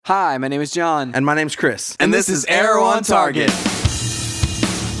Hi, my name is John. And my name's Chris. And this is Arrow on Target.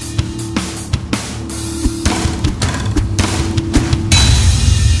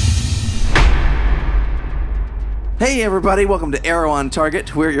 Hey everybody, welcome to Arrow on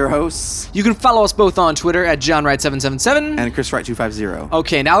Target. We're your hosts. You can follow us both on Twitter at JohnWright777. And ChrisWright250.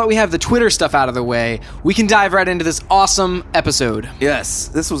 Okay, now that we have the Twitter stuff out of the way, we can dive right into this awesome episode. Yes,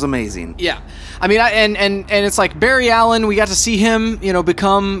 this was amazing. Yeah. I mean, and it's like Barry Allen, we got to see him,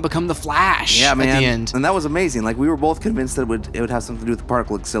 become the Flash Yeah, man. at the end. And that was amazing. Like, we were both convinced that it would have something to do with the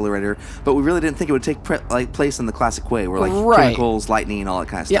particle accelerator, but we really didn't think it would take place in the classic way, where chemicals, lightning, all that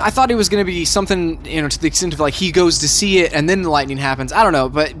kind of stuff. Yeah, I thought it was going to be something, to the extent of like he goes to see it and then the lightning happens. I don't know,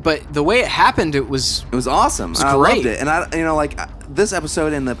 but the way it happened, it was awesome. It was I great. loved it. And this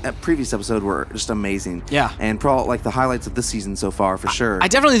episode and the previous episode were just amazing. Yeah. And probably like the highlights of this season so far, for sure. I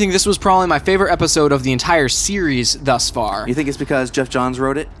definitely think this was probably my favorite episode of the entire series thus far. You think it's because Jeff Johns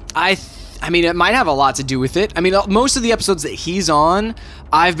wrote it? I mean, it might have a lot to do with it. I mean, most of the episodes that he's on,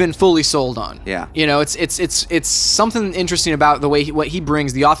 I've been fully sold on. Yeah. It's something interesting about the way what he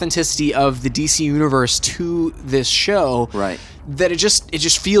brings, the authenticity of the DC universe to this show. Right. That it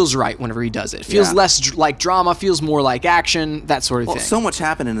just feels right whenever he does it. It feels less like drama, feels more like action, that sort of thing. So much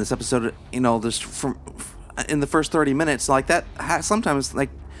happened in this episode. Just in the first 30 minutes, like that. Sometimes like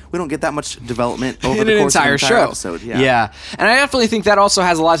we don't get that much development over the course of an entire show. Episode. Yeah, and I definitely think that also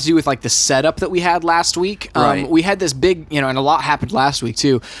has a lot to do with like the setup that we had last week. Right. We had this big, and a lot happened last week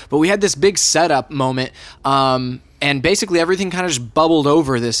too. But we had this big setup moment. And basically everything kind of just bubbled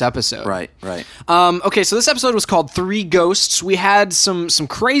over this episode. Right. Okay, so this episode was called Three Ghosts. We had some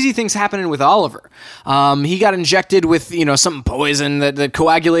crazy things happening with Oliver. He got injected with, some poison that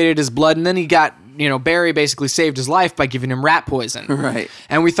coagulated his blood, and then he got, Barry basically saved his life by giving him rat poison. Right.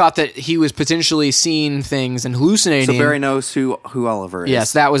 And we thought that he was potentially seeing things and hallucinating. So Barry knows who Oliver is.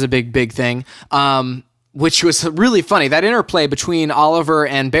 Yes, that was a big thing. Which was really funny. That interplay between Oliver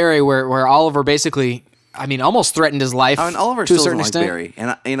and Barry where Oliver basically... almost threatened his life Oliver to a still certain doesn't like extent.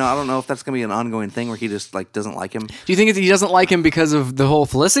 Barry, and I don't know if that's going to be an ongoing thing where he just doesn't like him. Do you think he doesn't like him because of the whole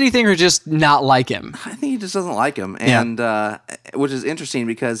Felicity thing, or just not like him? I think he just doesn't like him, and which is interesting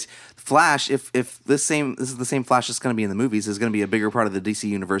because Flash, if this is the same Flash that's going to be in the movies, is going to be a bigger part of the DC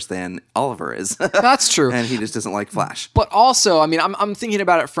universe than Oliver is. That's true, and he just doesn't like Flash. But also, I'm thinking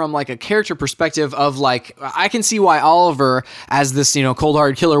about it from like a character perspective of like I can see why Oliver, as this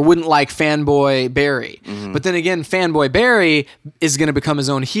cold-hearted killer, wouldn't like fanboy Barry, but then again, fanboy Barry is going to become his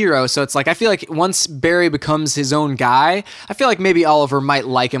own hero. So it's like I feel like once Barry becomes his own guy, I feel like maybe Oliver might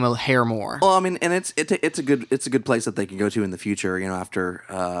like him a hair more. Well, and it's a good place that they can go to in the future. After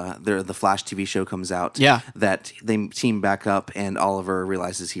the Flash TV show comes out. Yeah. That they team back up and Oliver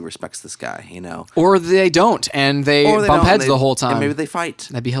realizes he respects this guy. Or they don't, and they bump heads the whole time. And maybe they fight.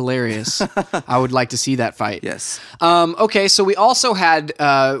 That'd be hilarious. I would like to see that fight. Yes. Okay, so we also had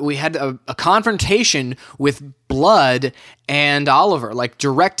a confrontation with Blood and Oliver, like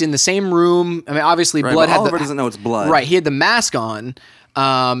direct in the same room. Obviously, right, Blood had Oliver doesn't know it's Blood. Right, he had the mask on.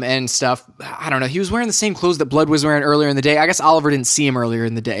 And stuff. I don't know. He was wearing the same clothes that Blood was wearing earlier in the day. I guess Oliver didn't see him earlier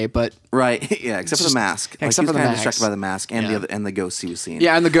in the day, but right, yeah, except for the mask. Except for the kind of mask. distracted by the mask and the ghosts he was seeing.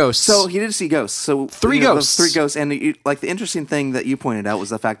 Yeah, and the ghosts. So he did see ghosts. So three ghosts, and the interesting thing that you pointed out was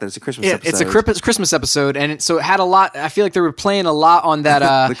the fact that it's a Christmas episode. It's a Christmas episode, and so it had a lot. I feel like they were playing a lot on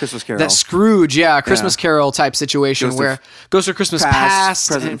that the Christmas Carol, that Scrooge, Christmas Carol type situation where Ghosts of Christmas past,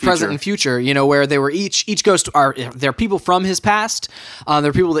 present, and future. Where they were each ghost they're people from his past.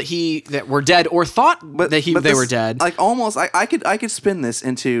 They're people that were dead or thought they were dead. Like almost, I could spin this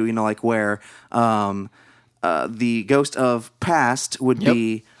into where the ghost of past would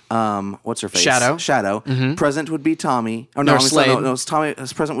be what's her face? Shadow. Mm-hmm. Present would be Tommy. Oh no, Slade. No, it's Tommy.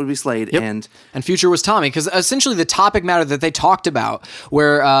 Present would be Slade, yep. and future was Tommy. Because essentially the topic matter that they talked about,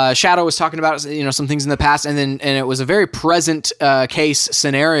 where Shadow was talking about some things in the past, and it was a very present case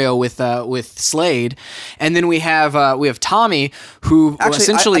scenario with Slade, and then we have Tommy who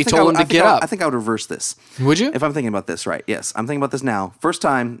essentially told him to get up. I think I would reverse this. Would you? If I'm thinking about this right, yes, I'm thinking about this now. First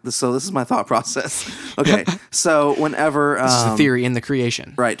time, so this is my thought process. Okay, so whenever this is the theory in the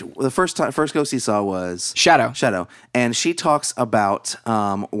creation, right? The first ghost he saw was Shadow, and she talks about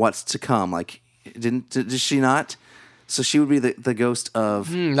what's to come. Like, did she not? So she would be the ghost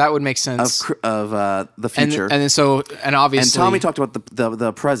of That would make sense. the future. And obviously, and Tommy talked about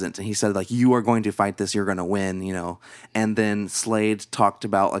the present, and he said like, you are going to fight this, you're going to win, you know. And then Slade talked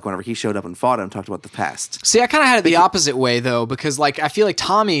about like whenever he showed up and fought him, talked about the past. See, I kind of had it the opposite way though, because like I feel like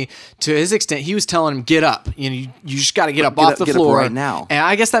Tommy, to his extent, he was telling him, "Get up, you know, you just got to get up off the floor right now." And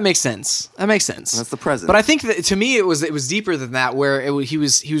I guess that makes sense. That's the present. But I think that to me, it was deeper than that, where he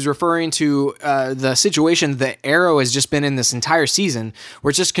was referring to the situation that Arrow has just been in this entire season,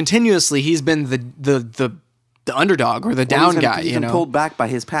 where just continuously he's been the underdog or the down guy. He's been pulled back by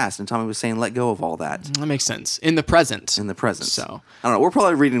his past, and Tommy was saying, "Let go of all that." That makes sense in the present. So I don't know. We're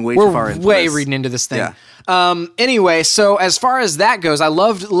probably reading way too far into this. We're way reading into this thing. Yeah. Anyway, so as far as that goes, I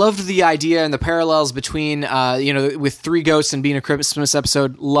loved the idea and the parallels between with Three Ghosts and being a Christmas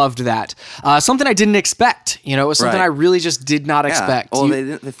episode. Loved that. Something I didn't expect. You know, it was something I really just did not expect. Oh,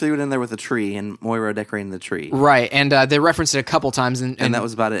 they threw it in there with a tree and Moira decorating the tree. Right, and they referenced it a couple times, and that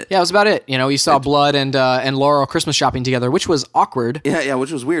was about it. Yeah, it was about it. You know, you saw Blood and Laurel Christmas shopping together, which was awkward. Yeah,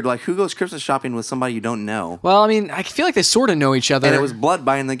 which was weird. Like, who goes Christmas shopping with somebody you don't know? Well, I mean, I feel like they sort of know each other. And it was Blood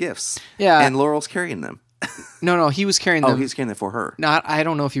buying the gifts. Yeah, and Laurel's carrying them. No, he was carrying them. Oh, he was carrying them for her. No, I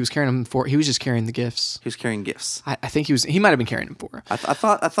don't know if he was carrying them for. He was just carrying the gifts. He was carrying gifts. I think he might have been carrying them for her. I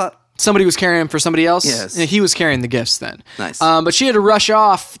thought somebody was carrying them for somebody else. Yes, he was carrying the gifts then. Nice. But she had to rush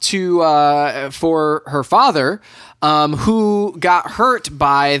off to for her father, who got hurt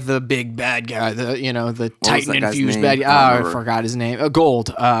by the big bad guy, the Titan infused bad guy. I forgot his name.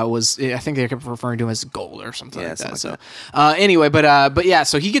 Gold was. I think they kept referring to him as Gold or something like that. So anyway, but yeah,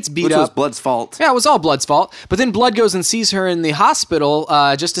 so he gets beat Which up. was Blood's fault. Yeah, it was all Blood's fault. But then Blood goes and sees her in the hospital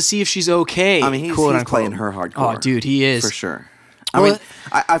just to see if she's okay. I mean, he's playing her hardcore. Oh, dude, he is for sure. I mean,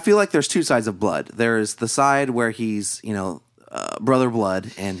 I feel like there's two sides of Blood. There's the side where he's, Brother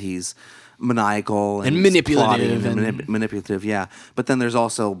Blood, and he's maniacal and manipulative and manipulative, yeah. But then there's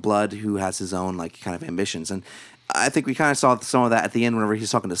also Blood, who has his own like kind of ambitions, and I think we kind of saw some of that at the end whenever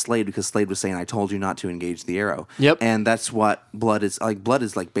he's talking to Slade, because Slade was saying, "I told you not to engage the arrow." Yep. And that's what Blood is like. Blood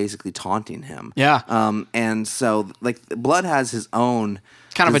is like basically taunting him. Yeah. And so like Blood has his own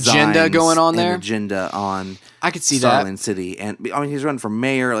kind of agenda going on there. Agenda on. I could see Starling City, and I mean he's running for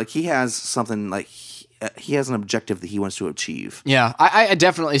mayor. Like he has something like. He has an objective that he wants to achieve. Yeah, I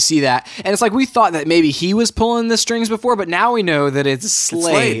definitely see that. And it's like we thought that maybe he was pulling the strings before, but now we know that it's Slade. It's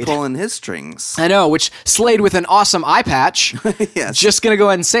Slade pulling his strings. I know, which Slade with an awesome eye patch. Yes. Just going to go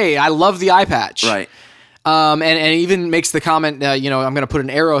ahead and say, I love the eye patch. Right. And even makes the comment, I'm going to put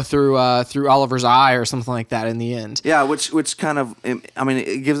an arrow through Oliver's eye or something like that in the end. Yeah, which kind of, I mean,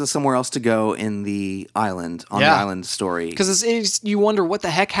 it gives us somewhere else to go in the island, the island story. Because you wonder what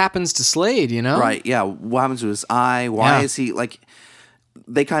the heck happens to Slade, you know? Right, yeah. What happens to his eye? Why is he, like,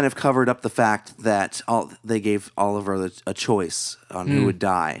 they kind of covered up the fact that they gave Oliver a choice on who would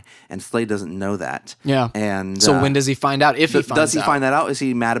die, and Slade doesn't know that. Yeah. And so when does he find out? If he finds out, does he find that out? Is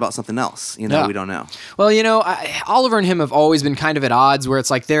he mad about something else? We don't know. Well, Oliver and him have always been kind of at odds, where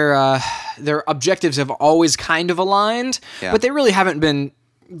it's like their objectives have always kind of aligned, but they really haven't been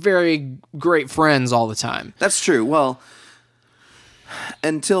very great friends all the time. That's true. Well,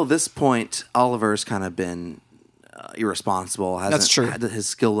 until this point, Oliver's kind of been irresponsible. That's true. His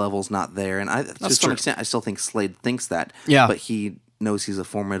skill level's not there, and to some extent, I still think Slade thinks that. Yeah, but he knows he's a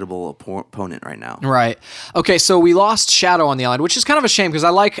formidable opponent right now. Right. Okay, so we lost Shadow on the island, which is kind of a shame because I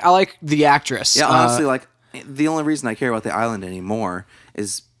like the actress. Yeah, honestly, like the only reason I care about the island anymore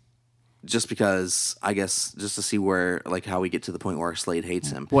is just because, I guess, just to see where, like, how we get to the point where Slade hates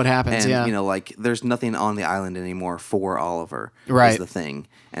him. What happens, and, like, there's nothing on the island anymore for Oliver. Right. Is the thing.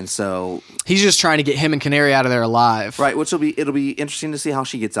 And so... he's just trying to get him and Canary out of there alive. Right, which it'll be interesting to see how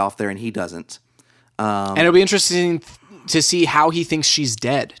she gets off there, and he doesn't. And it'll be interesting to see how he thinks she's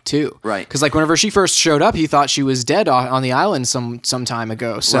dead, too. Right. Because, like, whenever she first showed up, he thought she was dead on the island some time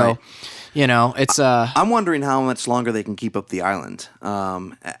ago. So... right. It's I'm wondering how much longer they can keep up the island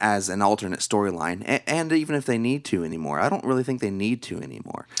as an alternate storyline, and even if they need to anymore. I don't really think they need to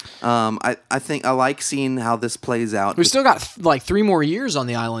anymore. I think I like seeing how this plays out. We've still got like 3 more years on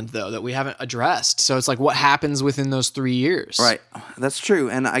the island though that we haven't addressed. So it's like, what happens within those 3 years? Right, that's true,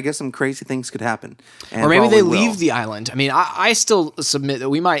 and I guess some crazy things could happen. Or maybe they leave the island. I mean, I still submit that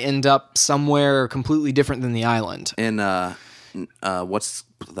we might end up somewhere completely different than the island. In what's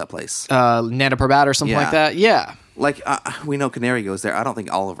that place? Nana Parbat or something like that. Yeah. Like we know Canary goes there. I don't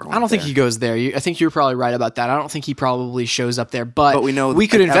think Oliver. I don't think he goes there. I think you're probably right about that. I don't think he probably shows up there. But we know we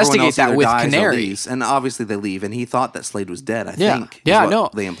could investigate that with dies Canary. Leaves, and obviously they leave. And he thought that Slade was dead. I Yeah, think. yeah, is what no,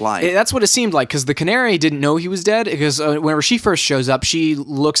 they implied. That's what it seemed like because the Canary didn't know he was dead. Because whenever she first shows up, she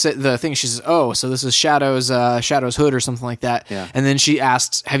looks at the thing. She says, "Oh, so this is Shadow's hood or something like that." Yeah. And then she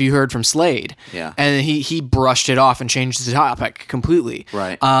asks, "Have you heard from Slade?" Yeah. And he brushed it off and changed the topic completely.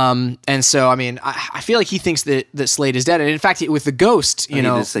 Right. And so I mean, I feel like he thinks that Slade is dead. And in fact, with the ghost, he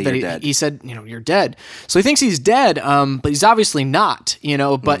did say you're dead. He said, you're dead. So he thinks he's dead, but he's obviously not.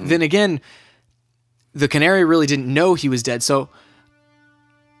 But then again, the Canary really didn't know he was dead. So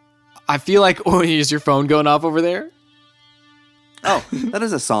I feel like, is your phone going off over there? Oh, that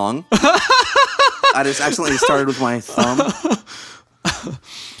is a song. I just accidentally started with my thumb.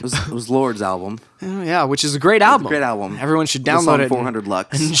 It was Lord's album. Oh, yeah, which is a great album. Great album. Everyone should download it. 400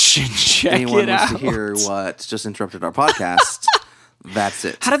 Lux. And should check Anyone it wants out. to hear what just interrupted our podcast, that's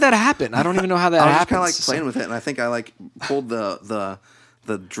it. How did that happen? I don't even know how that I was happened. just kind of like playing with it, and I think I like pulled the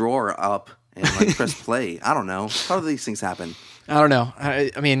drawer up and like pressed play. I don't know. How do these things happen? I don't know.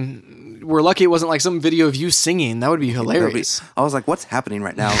 I mean, we're lucky it wasn't like some video of you singing. That would be hilarious. I was like, what's happening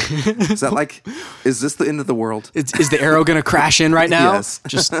right now? Is this the end of the world? Is the arrow going to crash in right now? Yes.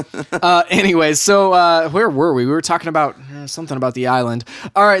 Just anyways, so where were we? We were talking about something about the island.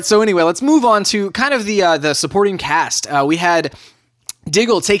 All right, so anyway, let's move on to kind of the supporting cast. We had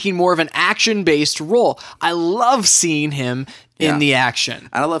Diggle taking more of an action-based role. I love seeing him in the action.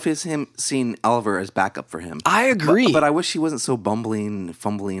 I love him seeing Oliver as backup for him. I agree. But I wish he wasn't so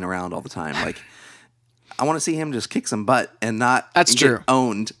fumbling around all the time. Like, I want to see him just kick some butt and not get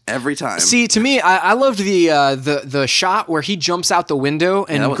owned every time. See, to me, I loved the shot where he jumps out the window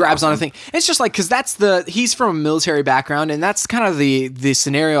and grabs on a thing. It's just like, because he's from a military background, and that's kind of the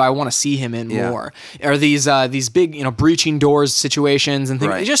scenario I want to see him in more. Are these big, breaching doors situations and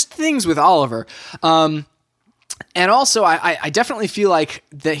things, just things with Oliver. And also, I definitely feel like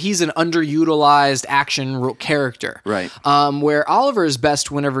that he's an underutilized action character. Right. Where Oliver is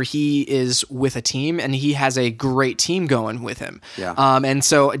best whenever he is with a team and he has a great team going with him. Yeah. And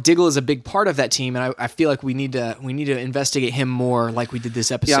so Diggle is a big part of that team, and I feel like we need to investigate him more, like we did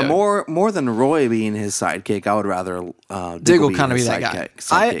this episode. Yeah, more than Roy being his sidekick, I would rather Diggle kind of be that guy.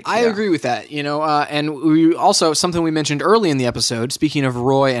 I agree with that. And we also, something we mentioned early in the episode. Speaking of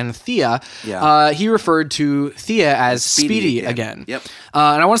Roy and Thea, he referred to Thea as Speedy again. Yep.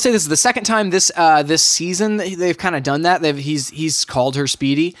 And I want to say this is the second time this season that they've kind of done that. He's called her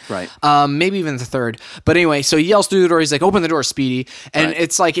Speedy. Right. Maybe even the third. But anyway, so he yells through the door. He's like, "Open the door, Speedy!" And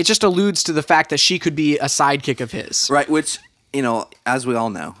it's like it just alludes to the fact that she could be a sidekick of his. Right. Which as we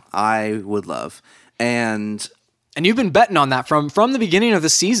all know, I would love. And you've been betting on that from the beginning of the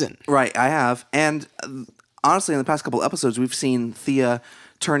season. Right. I have. And honestly, in the past couple episodes, we've seen Thea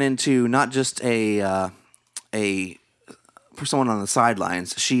turn into not just for someone on the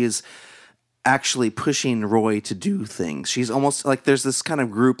sidelines. She is actually pushing Roy to do things. She's almost like there's this kind of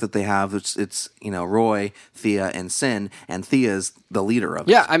group that they have. It's Roy, Thea, and Sin, and Thea's the leader of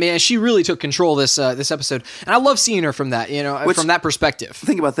it. Yeah, I mean, she really took control this episode, and I love seeing her from that. From that perspective.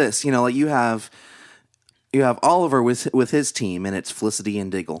 Think about this. Like you have Oliver with his team, and it's Felicity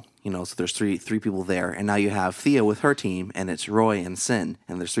and Diggle. So there's three people there, and now you have Thea with her team, and it's Roy and Sin,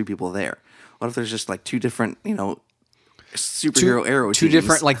 and there's three people there. What if there's just like two different, superhero arrow teams? Two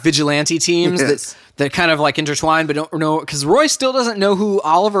different like vigilante teams that kind of like intertwine, but don't know, because Roy still doesn't know who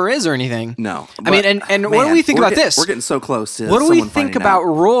Oliver is or anything. No. I mean, and what do we think about this? We're getting so close to what do we think about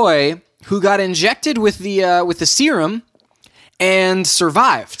Roy, who got injected with the serum and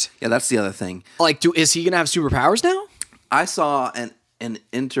survived? Yeah, that's the other thing. Like, is he gonna have superpowers now? I saw an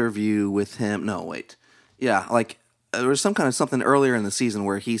interview with him. No, wait. Yeah, like there was something earlier in the season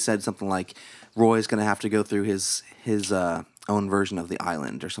where he said something like Roy's going to have to go through his own version of the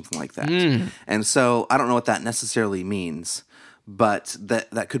island or something like that. And so I don't know what that necessarily means, but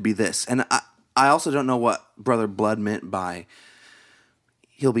that could be this. And I also don't know what Brother Blood meant by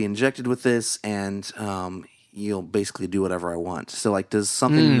he'll be injected with this and you'll basically do whatever I want. So like, does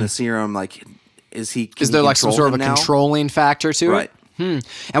something in the serum, like, is there like some sort of a controlling factor to it?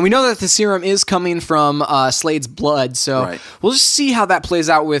 And we know that the serum is coming from Slade's blood, so we'll just see how that plays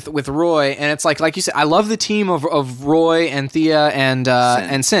out with Roy. And it's like you said, I love the team of Roy and Thea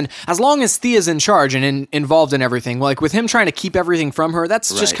and Sin. As long as Thea's in charge and involved in everything, like with him trying to keep everything from her,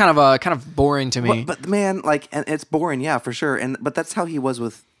 that's just kind of boring to me. But man, like, and it's boring, yeah, for sure. But that's how he was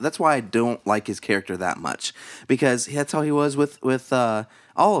with. That's why I don't like his character that much, because that's how he was with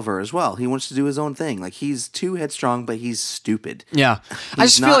Oliver as well. He wants to do his own thing. Like, he's too headstrong, but he's stupid. Yeah, I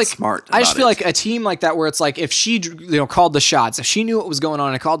He's just not feel like smart I just about feel it. like a team like that, where it's like if she called the shots, if she knew what was going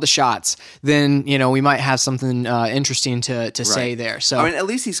on and called the shots, then we might have something interesting to say there. So I mean, at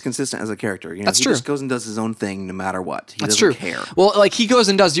least he's consistent as a character. That's he true. just goes and does his own thing no matter what. He That's doesn't true. care. Well, like he goes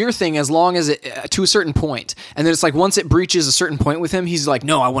and does your thing as long as it to a certain point, and then it's like once it breaches a certain point with him, he's like,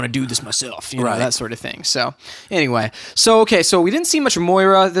 no, I want to do this myself, Right. that sort of thing. So anyway, so we didn't see much of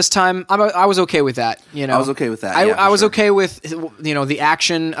Moira this time. I was okay with that. I was okay with that. I, Yeah, I for was sure. okay with the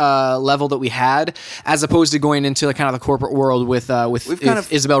action level that we had, as opposed to going into the kind of the corporate world with kind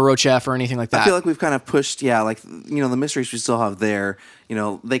of- Isabel Rochef or anything like that. I feel like we've kind of pushed, the mysteries we still have there,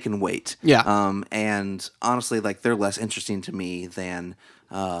 they can wait. Yeah. And honestly, like, they're less interesting to me than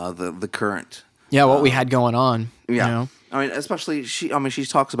the current. yeah, what we had going on. Yeah. I mean, especially she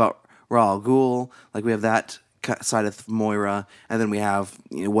talks about Ra's al Ghul, like we have that side of Moira, and then we have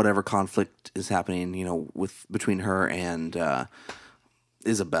whatever conflict is happening, between her and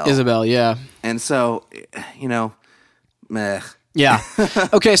Isabel. Isabel, yeah. And so, meh. Yeah.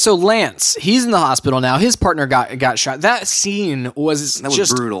 Okay, so Lance, he's in the hospital now. His partner got shot. That scene was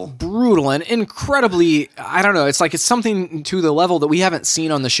just brutal and incredibly. I don't know. It's like it's something to the level that we haven't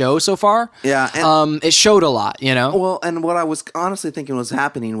seen on the show so far. Yeah, and it showed a lot. Well, and what I was honestly thinking was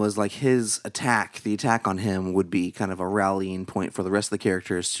happening was like the attack on him would be kind of a rallying point for the rest of the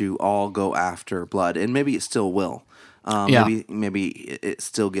characters to all go after Blood, and maybe it still will. Maybe it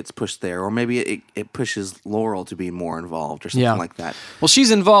still gets pushed there, or maybe it pushes Laurel to be more involved or something like that. Well,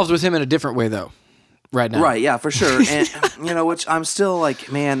 she's involved with him in a different way though, right now. Right? Yeah, for sure. And which I'm still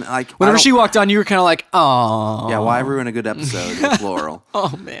like, man, like Whenever she walked on, you were kind of like, oh. Yeah, why ruin a good episode with Laurel?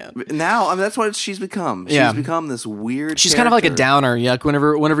 Oh man. But now, I mean, that's what she's become. She's become this weird. She's kind of like a downer. Yeah, like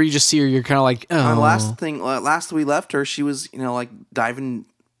whenever you just see her, you're kind of like, oh. Last we left her, she was like diving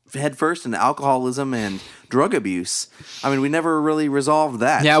headfirst into alcoholism and drug abuse. I mean, we never really resolved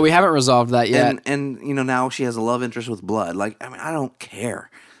that. Yeah, we haven't resolved that yet. And now she has a love interest with Blood. Like, I mean, I don't care.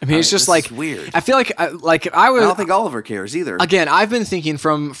 I mean, it's just like weird. I feel like I don't think Oliver cares either. Again, I've been thinking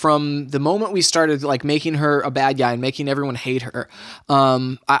from the moment we started like making her a bad guy and making everyone hate her.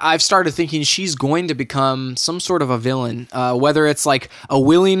 I've started thinking she's going to become some sort of a villain, whether it's like a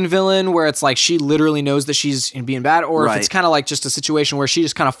willing villain where it's like she literally knows that she's being bad, or if it's kind of like just a situation where she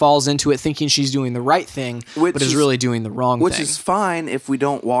just kind of falls into it thinking she's doing the right thing, but is really doing the wrong thing. Which is fine if we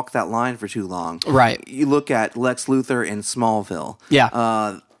don't walk that line for too long. Right. You look at Lex Luthor in Smallville.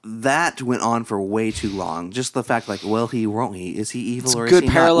 Yeah. That went on for way too long. Just the fact, like, will he, won't he? Is he evil or is good he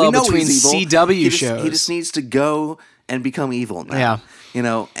parallel not? We know between he's evil. CW shows. He just needs to go and become evil now.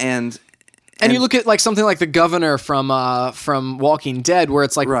 Yeah. And you look at like something like the governor from Walking Dead, where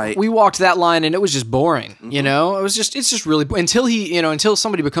it's like we walked that line and it was just boring. Mm-hmm. It's just really until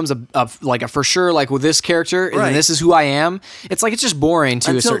somebody becomes a for sure like with this character and then this is who I am. It's like it's just boring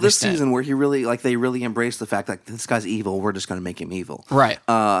to a certain until this extent. season where they really embraced the fact that this guy's evil. We're just going to make him evil. Right.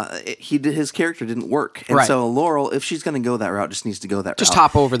 His character didn't work, and so Laurel, if she's going to go that route, just needs to go that route. Just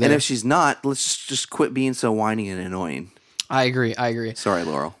hop over there. And if she's not, let's just quit being so whiny and annoying. I agree. Sorry,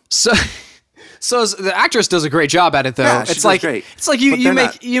 Laurel. So the actress does a great job at it, though. Yeah, she it's does like great. It's like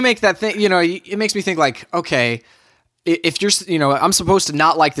you make that thing. It makes me think like, okay, if you're I'm supposed to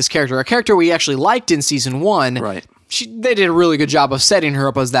not like this character, a character we actually liked in season 1, right? They did a really good job of setting her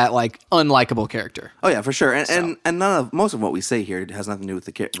up as that like unlikable character. Oh yeah, for sure. And most of what we say here has nothing to do with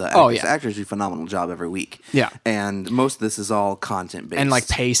the actors. The actors do a phenomenal job every week. Yeah, and most of this is all content based and like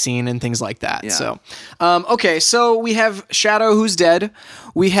pacing and things like that. Yeah. So, okay, so we have Shadow, who's dead.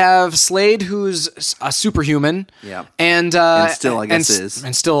 We have Slade, who's a superhuman. Yeah, and still I guess is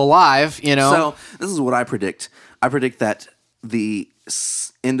and still alive. So this is what I predict. I predict that the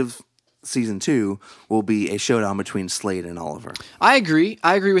end of season 2 will be a showdown between Slade and Oliver. I agree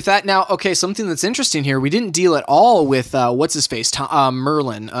with that. Now, okay, something that's interesting here, we didn't deal at all with what's his face,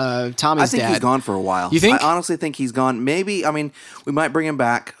 Merlin, Tommy's dad. I think he's gone for a while. You think? I honestly think he's gone. Maybe, I mean, we might bring him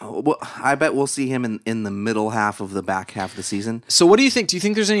back. I bet we'll see him in the middle half of the back half of the season. So what do you think? Do you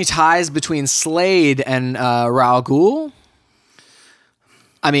think there's any ties between Slade and Ra's al Ghul?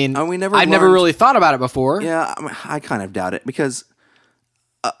 I mean, I've never really thought about it before. Yeah, I kind of doubt it because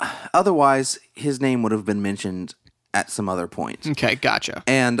otherwise his name would have been mentioned at some other point. Okay, gotcha.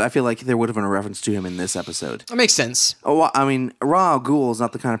 And I feel like there would have been a reference to him in this episode. That makes sense. Oh, I mean, Ra's al Ghul is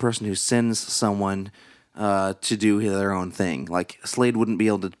not the kind of person who sends someone to do their own thing. Like Slade wouldn't be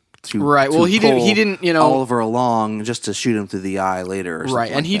able to right. Well, he didn't. Oliver along just to shoot him through the eye later. Or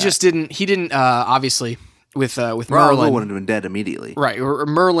right, and he just didn't. He didn't obviously Ra's Merlin. would have been dead immediately. Right. Or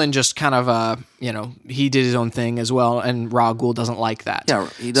Merlin just kind of, he did his own thing as well, and Ra's al Ghul doesn't like that. Yeah,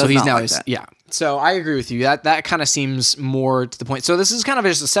 he does not like that. Yeah. So I agree with you. That kind of seems more to the point. So this is kind of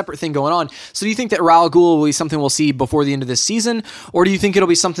just a separate thing going on. So do you think that Ra's al Ghul will be something we'll see before the end of this season, or do you think it'll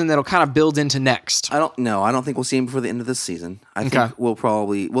be something that'll kind of build into next? I don't know. I don't think we'll see him before the end of this season. I think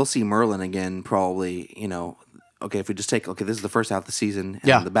we'll see Merlin again probably, okay, if we just take, this is the first half of the season,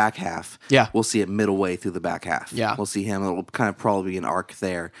 and the back half, we'll see it middle way through the back half. Yeah. We'll see him, it'll kind of probably be an arc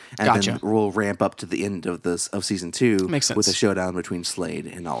there, and Gotcha. then we'll ramp up to the end of season 2 Makes sense. with a showdown between Slade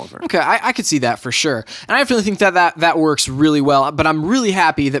and Oliver. Okay, I could see that for sure. And I really think that works really well, but I'm really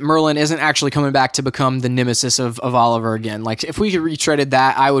happy that Merlin isn't actually coming back to become the nemesis of Oliver again. Like, if we could retreaded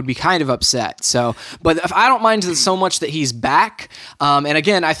that, I would be kind of upset. So, but if I don't mind so much that he's back, and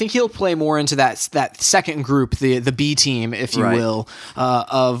again, I think he'll play more into that second group, the B team, if you will,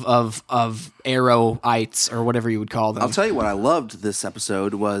 of Arrowites or whatever you would call them. I'll tell you what I loved this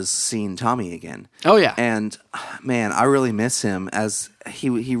episode was seeing Tommy again. Oh yeah, and man, I really miss him as he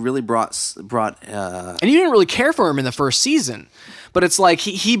really brought. And you didn't really care for him in the first season, but it's like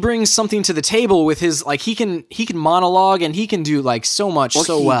he brings something to the table with his he can monologue and he can do like so much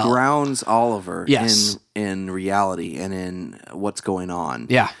so well. He grounds Oliver Yes. in reality and in what's going on.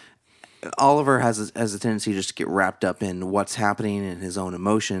 Yeah. Oliver has a tendency just to get wrapped up in what's happening and his own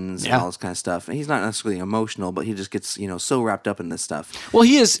emotions and all this kind of stuff. And he's not necessarily emotional, but he just gets so wrapped up in this stuff. Well,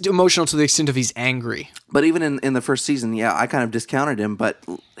 he is emotional to the extent of he's angry. But even in the first season, I kind of discounted him, but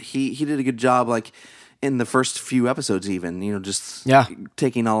he did a good job, like in the first few episodes, even just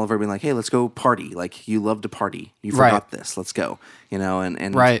taking Oliver, being like, "Hey, let's go party! Like you love to party. You forgot this. Let's go." And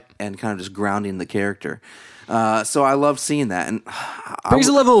and kind of just grounding the character. So I loved seeing that, and brings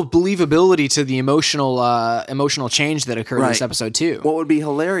a level of believability to the emotional change that occurred in this episode too. What would be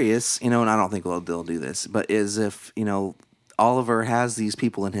hilarious, and I don't think they'll do this, but is if Oliver has these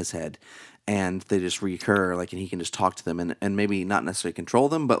people in his head, and they just recur, and he can just talk to them, and maybe not necessarily control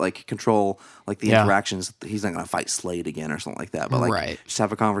them, but control the interactions. He's not going to fight Slade again or something like that, but just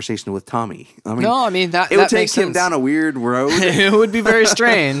have a conversation with Tommy. That it would take him down a weird road. It would be very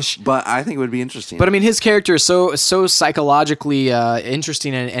strange, but I think it would be interesting. But his character is so psychologically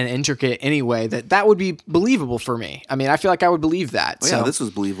interesting and intricate anyway that would be believable for me. I feel like I would believe that. Yeah, this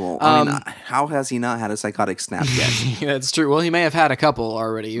was believable. How has he not had a psychotic snap yet? That's true. Well, he may have had a couple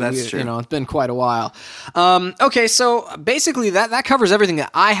already. That's true. It's been quite a while. Okay, so basically that covers everything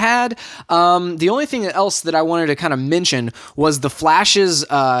that I had. The only thing else that I wanted to kind of mention was the Flash's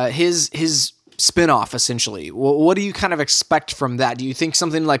his spin-off, essentially. What do you kind of expect from that? Do you think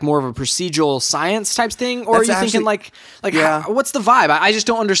something like more of a procedural science type thing, or are you thinking what's the vibe? I just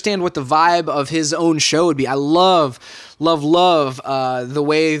don't understand what the vibe of his own show would be. I love the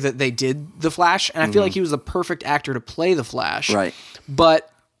way that they did the Flash, and I feel like he was the perfect actor to play the Flash. Right. But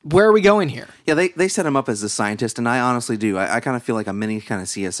where are we going here? Yeah, they set him up as a scientist, and I honestly do. I kind of feel like a mini kind of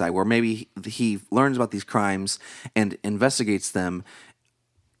CSI, where maybe he learns about these crimes and investigates them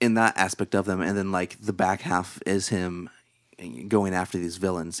in that aspect of them, and then the back half is him going after these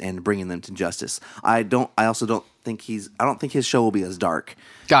villains and bringing them to justice. I don't think his show will be as dark.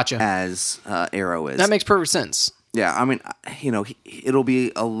 Gotcha. As Arrow is. That makes perfect sense. Yeah, it'll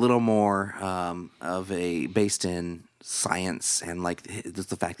be a little more of a based in science and just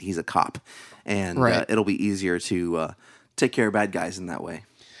the fact that he's a cop, and it'll be easier to take care of bad guys in that way.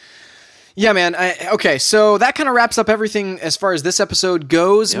 Yeah, man. Okay, so that kind of wraps up everything as far as this episode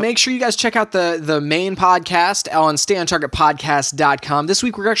goes. Yep. Make sure you guys check out the main podcast on StayOnTargetPodcast.com. This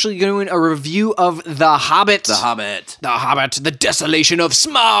week we're actually doing a review of The Hobbit. The Hobbit. The Hobbit. The Desolation of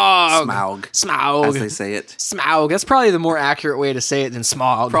Smaug. Smaug. As they say it. Smaug. That's probably the more accurate way to say it than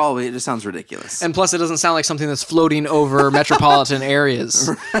Smaug. Probably. It just sounds ridiculous. And plus it doesn't sound like something that's floating over metropolitan areas.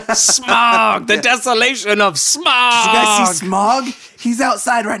 Smaug. The Desolation of Smaug. Did you guys see Smaug? He's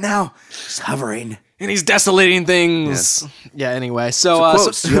outside right now. He's hovering. And he's desolating things. Yes. Yeah, anyway. So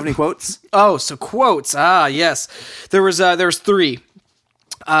quotes. Do you have any quotes? Oh, so quotes. Yes. There was 3.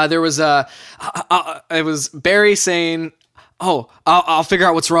 It was Barry saying, I'll figure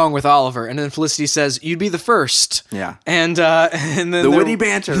out what's wrong with Oliver. And then Felicity says, you'd be the first. Yeah. And then the witty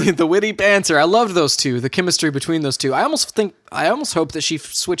banter. The witty banter. I loved those two, the chemistry between those two. I almost hope that she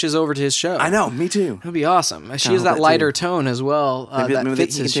switches over to his show. I know, me too. It would be awesome. She has that lighter tone as well. Maybe he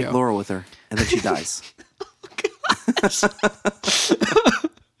can take Laura with her, and then she dies.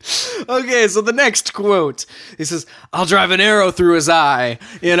 Okay, so the next quote, he says, "I'll drive an arrow through his eye,"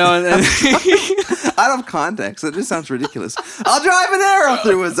 you know, and out of context, that just sounds ridiculous. I'll drive an arrow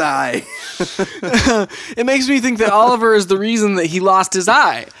through his eye. It makes me think that Oliver is the reason that he lost his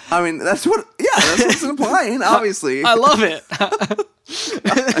eye. I mean, that's what it's implying, obviously. I love it.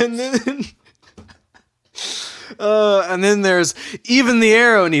 And then there's even the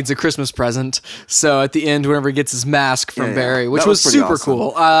arrow needs a Christmas present. So at the end, whenever he gets his mask from Barry, which was super awesome.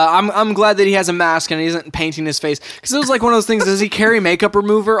 Cool. I'm glad that he has a mask and he isn't painting his face, because it was like one of those things. Does he carry makeup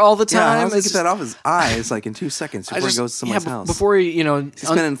remover all the time? How does he get that off his eyes like in 2 seconds before he goes to someone's house? Before he, he's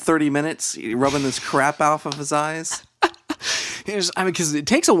spending 30 minutes rubbing this crap off of his eyes. Because it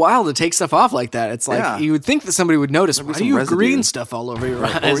takes a while to take stuff off like that. It's like you would think that somebody would notice. Why do you have green stuff all over your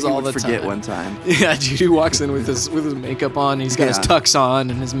eyes all the time? Forget one time. Yeah, Judy walks in with his makeup on. He's got his tux on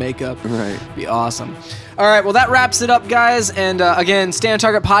and his makeup. Right, be awesome. All right, well that wraps it up, guys. And again,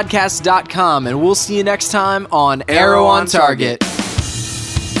 StayOnTargetPodcast.com, and we'll see you next time on Arrow on Target.